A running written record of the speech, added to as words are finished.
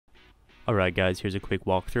Alright guys, here's a quick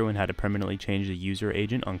walkthrough on how to permanently change the user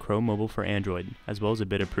agent on Chrome Mobile for Android, as well as a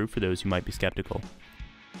bit of proof for those who might be skeptical.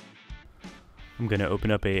 I'm going to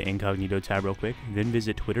open up a incognito tab real quick, then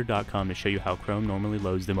visit twitter.com to show you how Chrome normally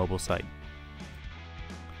loads the mobile site.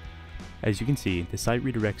 As you can see, the site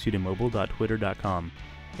redirects you to mobile.twitter.com,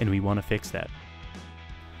 and we want to fix that.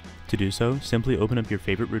 To do so, simply open up your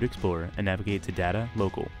favorite root explorer and navigate to Data,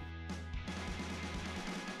 Local.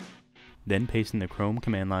 Then paste in the Chrome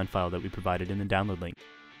command line file that we provided in the download link.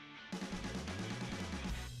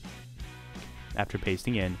 After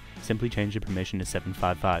pasting in, simply change the permission to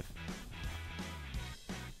 755.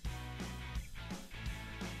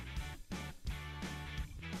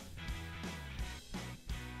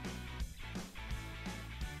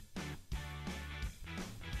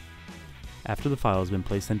 After the file has been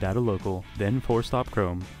placed in Data Local, then force stop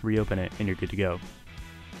Chrome, reopen it, and you're good to go.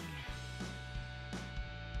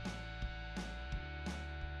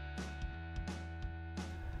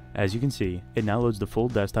 As you can see, it now loads the full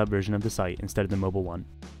desktop version of the site instead of the mobile one.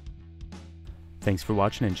 Thanks for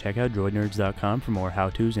watching, and check out droidnerds.com for more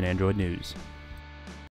how-tos and Android news.